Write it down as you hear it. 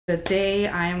Today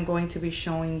I am going to be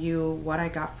showing you what I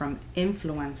got from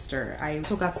Influenster. I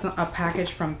also got a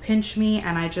package from Pinch Me,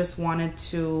 and I just wanted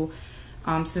to,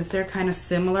 since they're kind of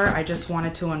similar, I just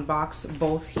wanted to unbox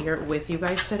both here with you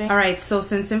guys today. Alright, so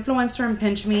since Influenster and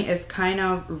Pinch Me is kind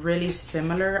of really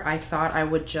similar, I thought I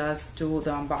would just do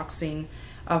the unboxing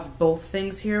of both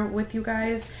things here with you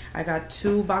guys. I got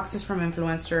 2 boxes from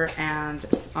Influencer and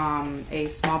a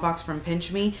small box from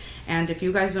Pinch Me. And if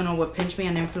you guys don't know what Pinch Me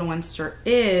and Influencer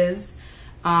is,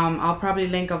 I'll probably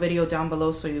link a video down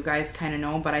below so you guys kind of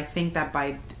know, but I think that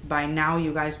by now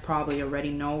you guys probably already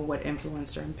know what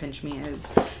Influencer and Pinch Me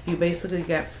is. You basically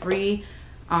get free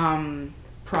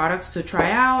products to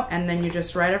try out, and then you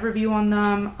just write a review on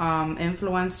them.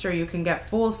 Influencer, you can get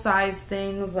full-size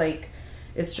things, like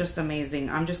it's just amazing.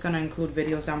 I'm just going to include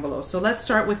videos down below. So let's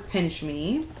start with Pinch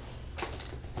Me.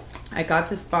 I got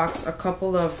this box a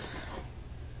couple of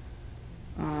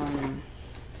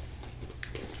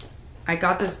I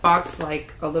got this box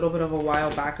like a little bit of a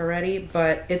while back already,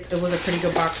 but it was a pretty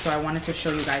good box, so I wanted to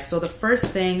show you guys. So the first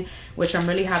thing, which I'm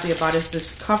really happy about, is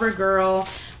this Covergirl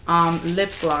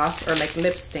lip gloss, or like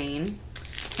lip stain.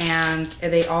 And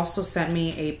they also sent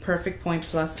me a Perfect Point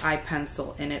Plus eye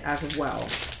pencil in it as well.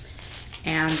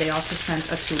 And they also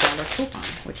sent a $2 coupon,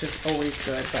 which is always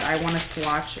good. But I want to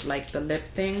swatch like the lip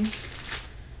thing,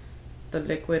 the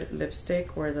liquid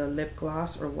lipstick or the lip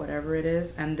gloss or whatever it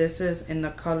is. And this is in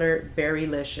the color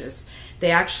Berrylicious.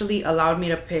 They actually allowed me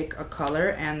to pick a color,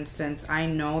 and since I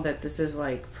know that this is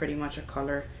like pretty much a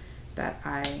color that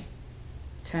I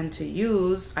tend to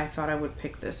use, I thought I would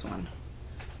pick this one.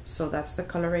 So that's the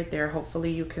color right there.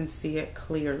 Hopefully you can see it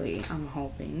clearly, I'm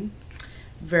hoping.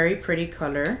 Very pretty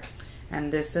color.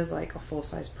 And this is like a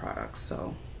full-size product,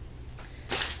 so.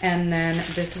 And then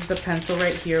this is the pencil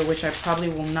right here, which I probably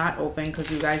will not open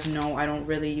because you guys know I don't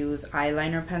really use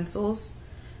eyeliner pencils.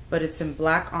 But it's in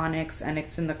black onyx and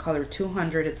it's in the color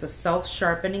 200. It's a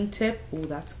self-sharpening tip. Ooh,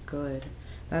 that's good.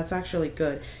 That's actually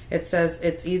good. It says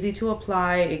it's easy to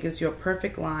apply. It gives you a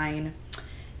perfect line.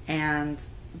 And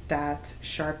that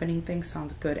sharpening thing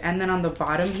sounds good. And then on the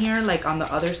bottom here, like on the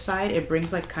other side, it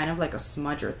brings like kind of like a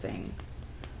smudger thing.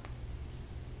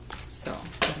 So,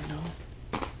 I don't know.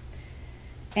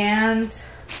 And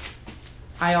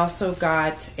I also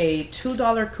got a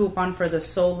 $2 coupon for the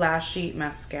So Lashy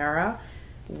mascara,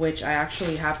 which I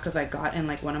actually have because I got in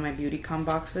like one of my Beautycon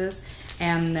boxes.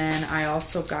 And then I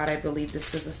also got, I believe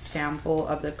this is a sample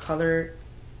of the Covergirl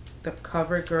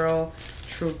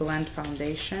True Blend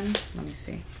Foundation. Let me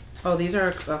see. Oh, these are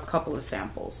a couple of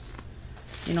samples.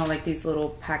 You know, like these little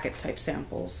packet type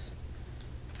samples.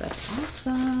 That's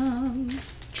awesome.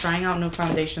 Trying out new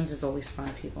foundations is always fun,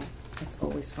 people. It's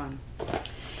always fun.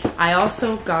 I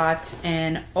also got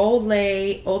an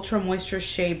Olay Ultra Moisture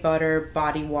Shea Butter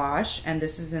body wash, and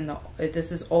this is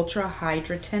Ultra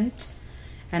Hydratant,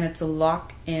 and it's a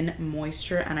lock-in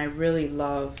moisture, and I really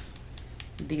love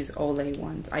these Olay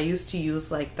ones. I used to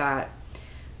use like that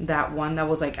one that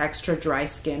was like extra dry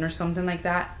skin or something like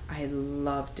that. I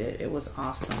loved it. It was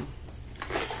awesome.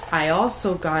 I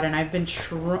also got, and I've been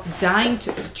dying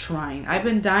to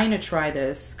try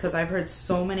this because I've heard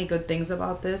so many good things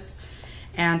about this,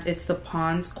 and it's the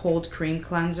Pond's Cold Cream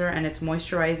Cleanser, and it's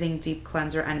moisturizing deep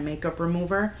cleanser and makeup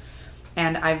remover.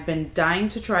 And I've been dying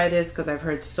to try this because I've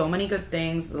heard so many good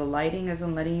things. The lighting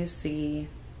isn't letting you see.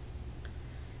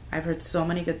 I've heard so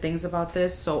many good things about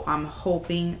this, so I'm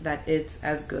hoping that it's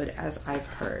as good as I've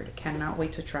heard. Cannot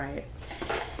wait to try it.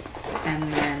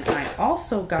 And then I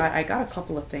also got, I got a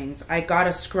couple of things. I got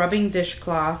a scrubbing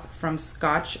dishcloth from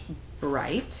Scotch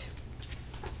Brite.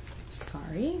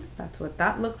 Sorry, that's what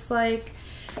that looks like.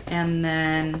 And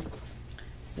then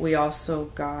we also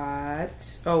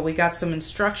got, we got some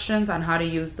instructions on how to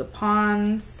use the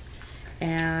Pond's,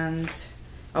 and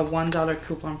a $1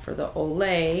 coupon for the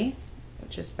Olay,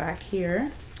 which is back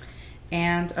here,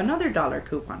 and another $1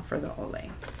 coupon for the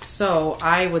Olay. So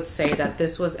I would say that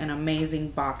this was an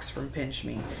amazing box from Pinch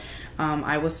Me.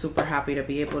 I was super happy to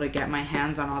be able to get my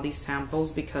hands on all these samples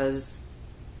because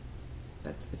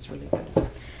it's really good.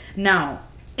 Now,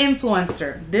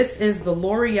 Influencer. This is the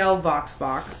L'Oreal Vox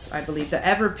Box, I believe, the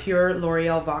Everpure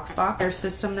L'Oreal Vox Box, their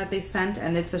system that they sent,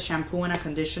 and it's a shampoo and a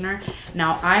conditioner.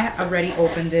 Now, I already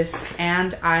opened this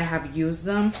and I have used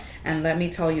them, and let me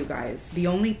tell you guys, the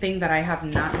only thing that I have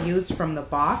not used from the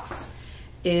box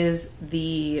is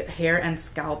the Hair and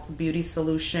Scalp Beauty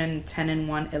Solution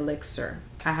 10-in-1 Elixir.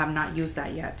 I have not used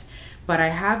that yet, but I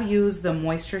have used the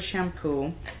Moisture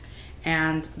Shampoo,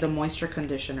 and the moisture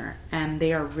conditioner, and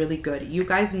they are really good. You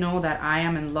guys know that I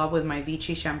am in love with my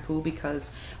Vichy shampoo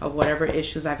because of whatever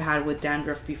issues I've had with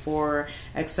dandruff before,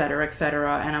 etc.,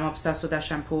 etc., and I'm obsessed with that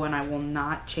shampoo, and I will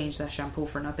not change that shampoo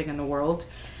for nothing in the world.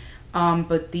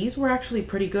 But these were actually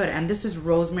pretty good, and this is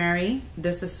rosemary.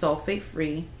 This is sulfate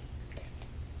free.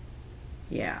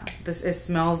 Yeah, it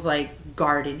smells like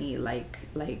gardeny,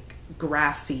 like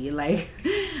grassy, like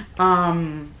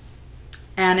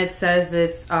and it says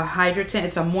it's a hydratant,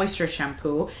 it's a moisture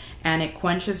shampoo, and it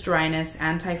quenches dryness,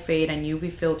 anti-fade, and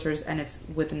UV filters, and it's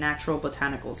with natural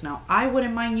botanicals. Now, I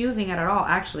wouldn't mind using it at all,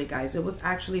 actually, guys. It was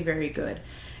actually very good.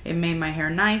 It made my hair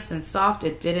nice and soft.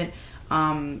 It didn't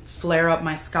flare up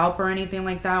my scalp or anything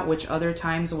like that, which other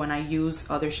times when I use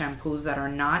other shampoos that are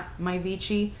not my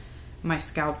Vichy, my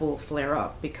scalp will flare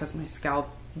up because my scalp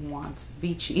wants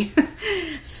Vichy.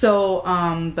 So,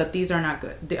 but these are not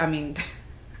good. I mean,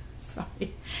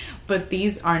 sorry, but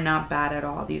these are not bad at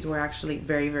all. These were actually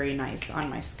very, very nice on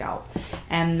my scalp.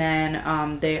 And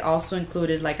then they also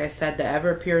included, like I said, the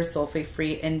Ever Pure Sulfate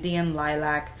Free Indian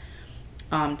Lilac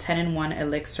 10-in-1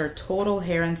 Elixir Total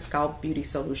Hair and Scalp Beauty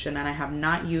Solution, and I have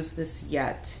not used this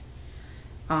yet.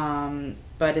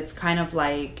 But it's kind of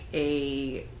like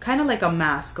a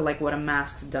mask, like what a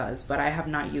mask does, but I have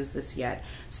not used this yet.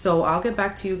 So I'll get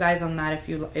back to you guys on that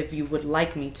if you would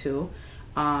like me to.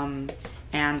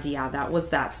 And yeah, that was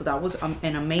that. So that was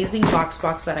an amazing box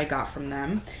that I got from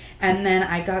them. And then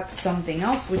I got something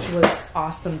else which was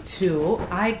awesome too.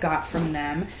 I got from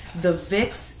them the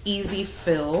Vicks Easy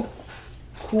Fill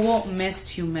Cool Mist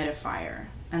Humidifier.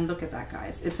 And look at that,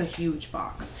 guys. It's a huge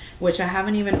box, which I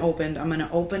haven't even opened. I'm going to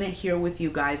open it here with you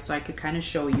guys so I could kind of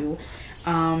show you.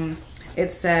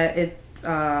 It says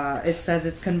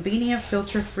its convenient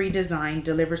filter-free design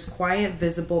delivers quiet,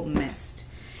 visible mist.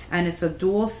 And it's a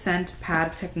dual scent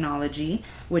pad technology,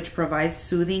 which provides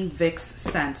soothing Vicks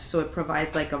scent. So it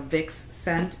provides like a Vicks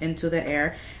scent into the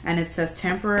air. And it says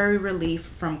temporary relief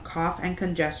from cough and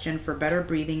congestion for better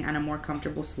breathing and a more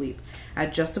comfortable sleep.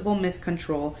 Adjustable mist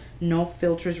control, no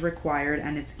filters required,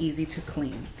 and it's easy to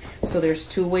clean. So there's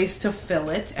 2 ways to fill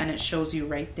it, and it shows you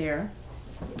right there.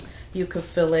 You could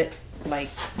fill it like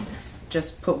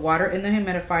just put water in the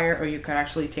humidifier, or you could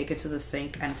actually take it to the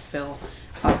sink and fill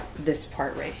up this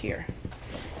part right here.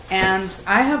 And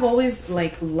I have always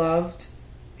like loved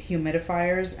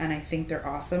humidifiers, and I think they're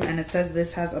awesome. And it says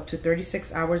this has up to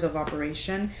 36 hours of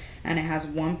operation, and it has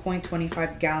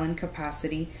 1.25 gallon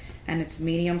capacity, and it's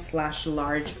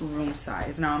medium/large room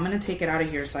size. Now I'm going to take it out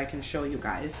of here so I can show you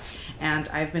guys. And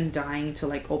I've been dying to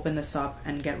like open this up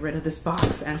and get rid of this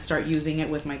box and start using it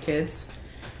with my kids,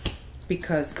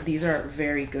 because these are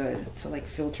very good to like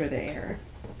filter the air.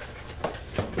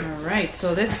 All right,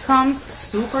 so this comes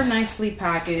super nicely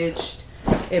packaged.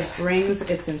 It brings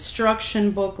its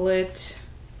instruction booklet.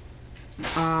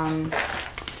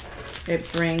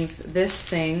 It brings this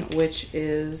thing, which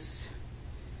is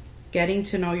getting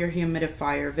to know your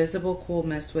humidifier, visible cool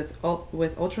mist with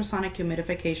ultrasonic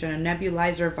humidification. A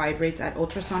nebulizer vibrates at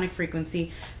ultrasonic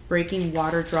frequency, breaking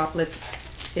water droplets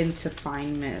into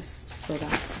fine mist. So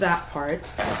that's that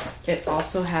part. It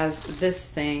also has this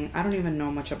thing. I don't even know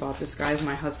much about this, guys.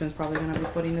 My husband's probably gonna be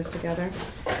putting this together.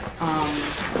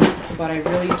 But I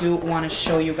really do want to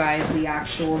show you guys the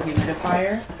actual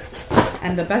humidifier.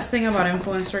 And the best thing about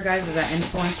Influenster, guys, is that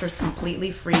Influencer is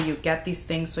completely free. You get these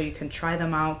things so you can try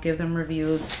them out, give them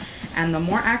reviews. And the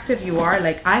more active you are,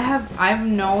 like I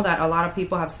know that a lot of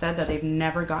people have said that they've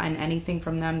never gotten anything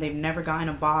from them. They've never gotten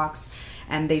a box,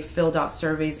 and they filled out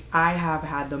surveys. I have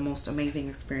had the most amazing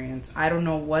experience. I don't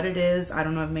know what it is. I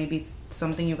don't know if maybe it's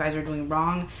something you guys are doing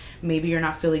wrong. Maybe you're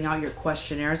not filling out your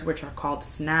questionnaires, which are called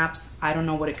snaps. I don't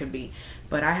know what it could be.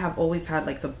 But I have always had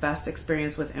like the best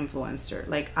experience with Influencer.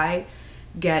 Like I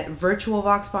get virtual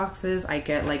Vox boxes. I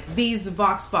get like these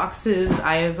Vox boxes.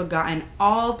 I have gotten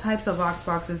all types of Vox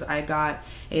boxes. I got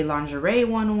a lingerie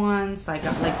one once. I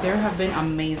got like, there have been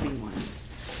amazing ones.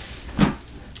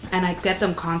 And I get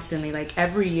them constantly. Like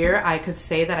every year I could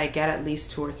say that I get at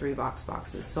least 2 or 3 Vox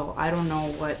boxes. So I don't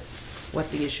know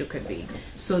what the issue could be.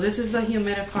 So this is the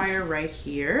humidifier right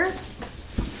here.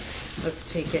 Let's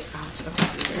take it out of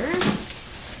here.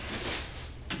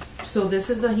 So this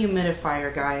is the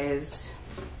humidifier, guys.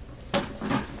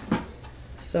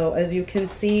 So as you can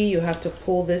see, you have to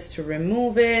pull this to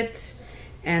remove it.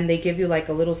 And they give you like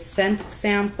a little scent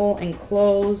sample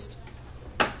enclosed.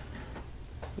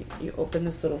 You open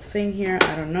this little thing here.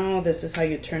 I don't know. This is how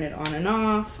you turn it on and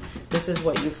off. This is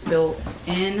what you fill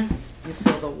in. You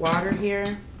fill the water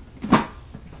here.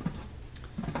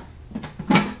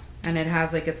 And it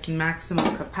has like its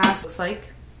maximum capacity. Looks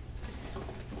like.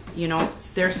 You know,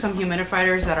 there's some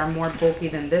humidifiers that are more bulky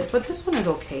than this, but this one is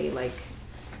okay. Like,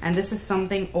 and this is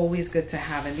something always good to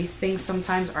have. And these things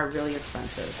sometimes are really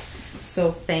expensive.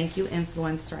 So thank you,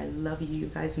 influencer. I love you. You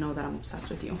guys know that I'm obsessed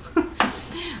with you.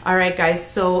 All right, guys.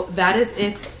 So that is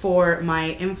it for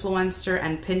my influencer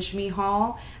and pinch me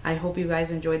haul. I hope you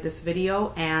guys enjoyed this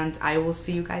video, and I will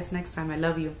see you guys next time. I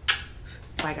love you.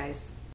 Bye, guys.